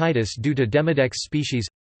 dermatitis due to Demodex species,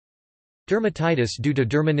 dermatitis due to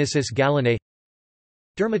Dermanisis gallinae,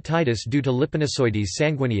 dermatitis due to Lipinosoides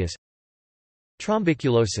sanguineus,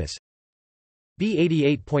 trombiculosis,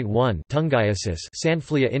 B88.1 tungiasis,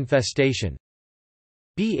 Sanflia infestation,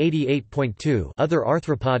 B88.2 other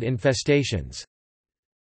arthropod infestations,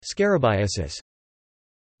 scarabiasis,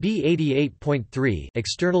 B88.3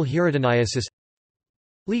 external hirudiniasis,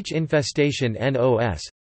 leech infestation NOS,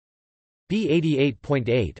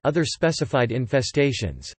 B88.8 other specified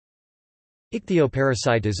infestations,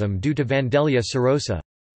 ichthyoparasitism due to Vandellia serosa,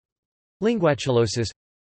 linguaculosis,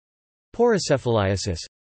 porocephaliasis,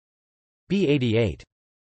 B88.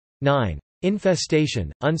 9.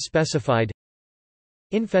 Infestation, unspecified,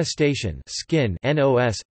 infestation skin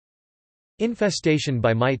NOS, infestation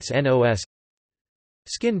by mites NOS,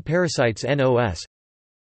 skin parasites NOS,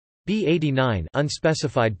 B89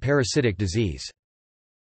 unspecified parasitic disease.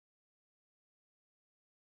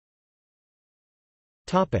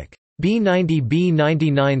 Topic: B90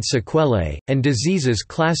 B99 sequelae and diseases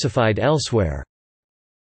classified elsewhere.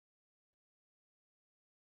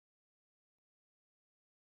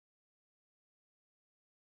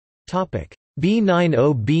 Topic: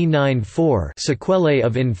 B90 B94 sequelae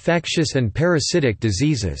of infectious and parasitic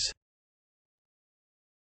diseases.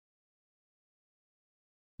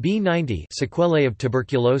 B90 sequelae of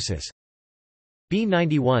tuberculosis,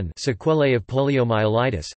 B91 sequelae of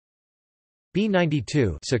poliomyelitis,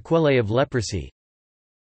 B92 sequelae of leprosy,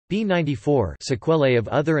 B94 sequelae of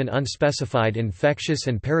other and unspecified infectious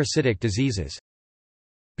and parasitic diseases,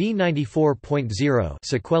 B94.0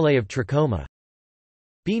 sequelae of trachoma,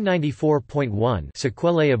 B94.1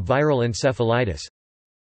 sequelae of viral encephalitis,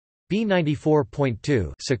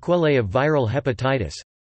 B94.2 sequelae of viral hepatitis,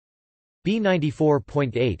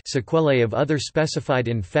 B94.8 sequelae of other specified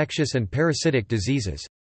infectious and parasitic diseases,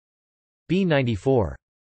 B94.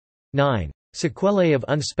 9. Sequelae of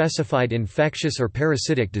unspecified infectious or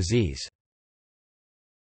parasitic disease.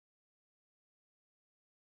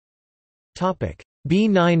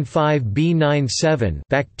 B95 B97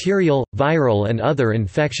 bacterial, viral and other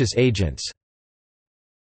infectious agents.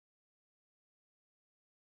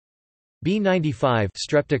 B95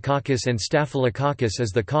 Streptococcus and Staphylococcus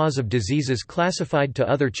as the cause of diseases classified to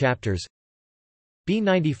other chapters.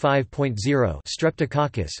 B95.0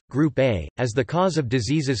 Streptococcus, Group A, as the cause of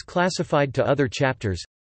diseases classified to other chapters.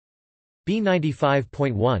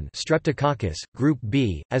 B95.1 Streptococcus, Group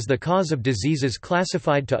B, as the cause of diseases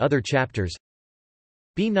classified to other chapters.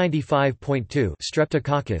 B95.2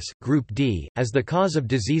 Streptococcus, Group D, as the cause of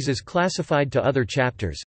diseases classified to other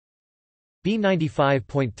chapters.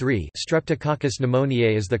 B95.3 Streptococcus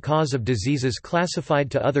pneumoniae as the cause of diseases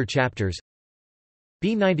classified to other chapters.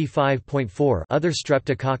 B95.4 Other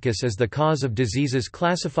Streptococcus as the cause of diseases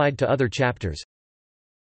classified to other chapters.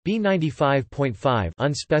 B95.5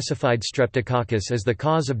 Unspecified Streptococcus as the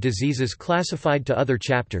cause of diseases classified to other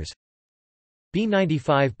chapters.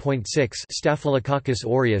 B95.6 Staphylococcus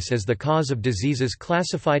aureus as the cause of diseases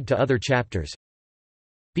classified to other chapters.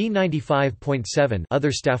 B95.7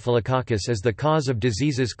 Other Staphylococcus as the cause of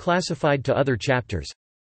diseases classified to other chapters.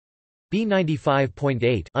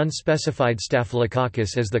 B95.8 Unspecified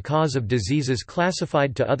Staphylococcus as the cause of diseases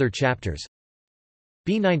classified to other chapters.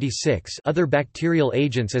 B96 Other bacterial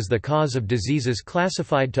agents as the cause of diseases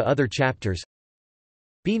classified to other chapters.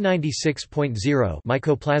 B96.0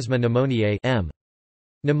 Mycoplasma pneumoniae M.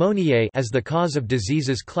 Pneumoniae as the cause of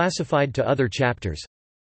diseases classified to other chapters.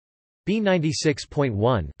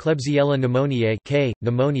 B96.1 Klebsiella pneumoniae K.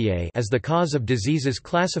 pneumoniae as the cause of diseases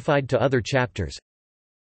classified to other chapters.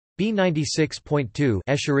 B96.2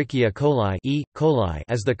 Escherichia coli E. coli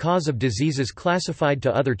as the cause of diseases classified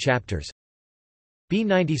to other chapters.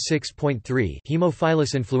 B96.3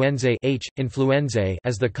 Haemophilus influenzae H. influenzae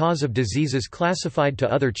as the cause of diseases classified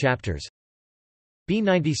to other chapters.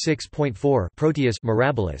 B96.4 Proteus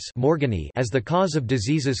mirabilis Morgani as the cause of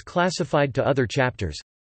diseases classified to other chapters.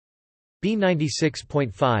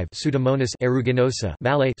 B96.5 Pseudomonas aeruginosa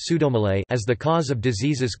Malay Pseudomallay as the cause of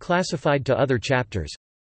diseases classified to other chapters.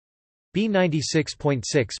 B96.6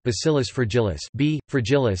 Bacillus fragilis B.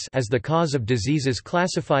 fragilis as the cause of diseases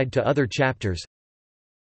classified to other chapters.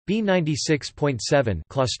 B96.7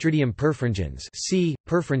 Clostridium perfringens C.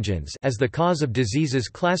 perfringens as the cause of diseases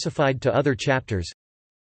classified to other chapters.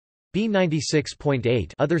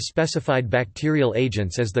 B96.8 Other specified bacterial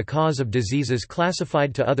agents as the cause of diseases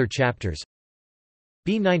classified to other chapters.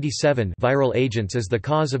 B97 Viral agents as the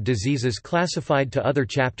cause of diseases classified to other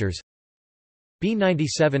chapters.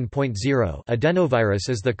 B97.0 Adenovirus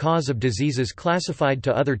as the cause of diseases classified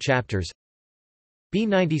to other chapters.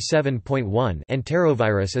 B97.1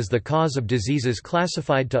 Enterovirus as the cause of diseases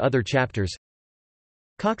classified to other chapters.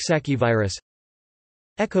 Coxsackie virus,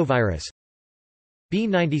 Echovirus.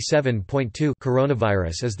 B97.2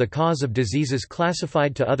 Coronavirus as the cause of diseases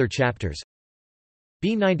classified to other chapters.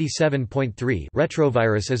 B97.3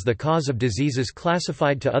 Retrovirus as the cause of diseases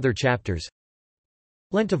classified to other chapters.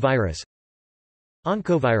 Lentivirus,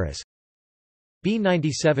 Oncovirus.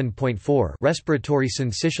 B97.4 Respiratory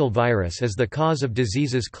syncytial virus as the cause of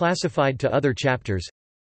diseases classified to other chapters.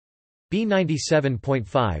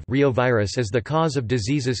 B97.5 Reovirus as the cause of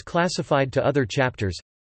diseases classified to other chapters.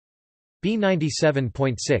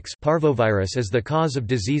 B97.6 Parvovirus as the cause of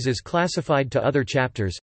diseases classified to other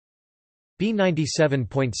chapters.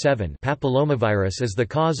 B97.7 Papillomavirus as the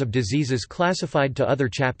cause of diseases classified to other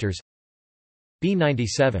chapters.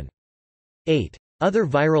 B97.8 Other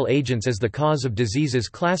viral agents as the cause of diseases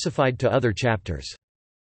classified to other chapters.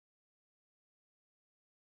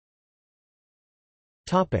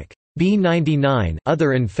 B99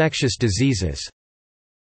 Other infectious diseases.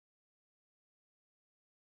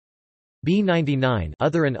 B99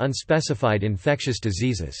 Other and unspecified infectious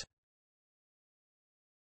diseases.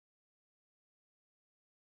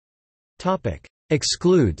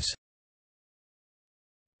 Excludes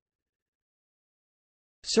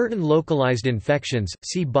certain localized infections,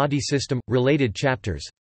 see body system, related chapters.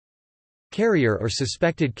 Carrier or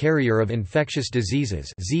suspected carrier of infectious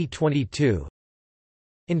diseases Z22.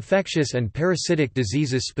 Infectious and parasitic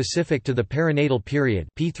diseases specific to the perinatal period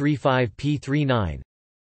P35 P39.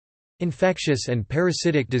 Infectious and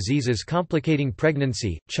parasitic diseases complicating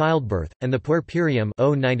pregnancy, childbirth, and the puerperium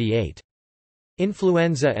O98.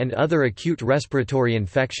 Influenza and other acute respiratory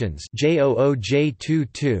infections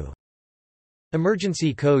J00J22.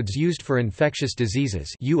 Emergency codes used for infectious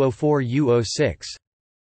diseases U04 U06.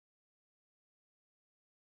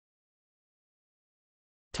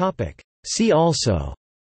 See also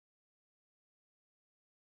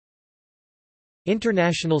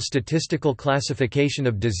International Statistical Classification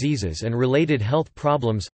of Diseases and Related Health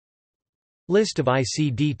Problems. List of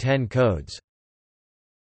ICD-10 codes.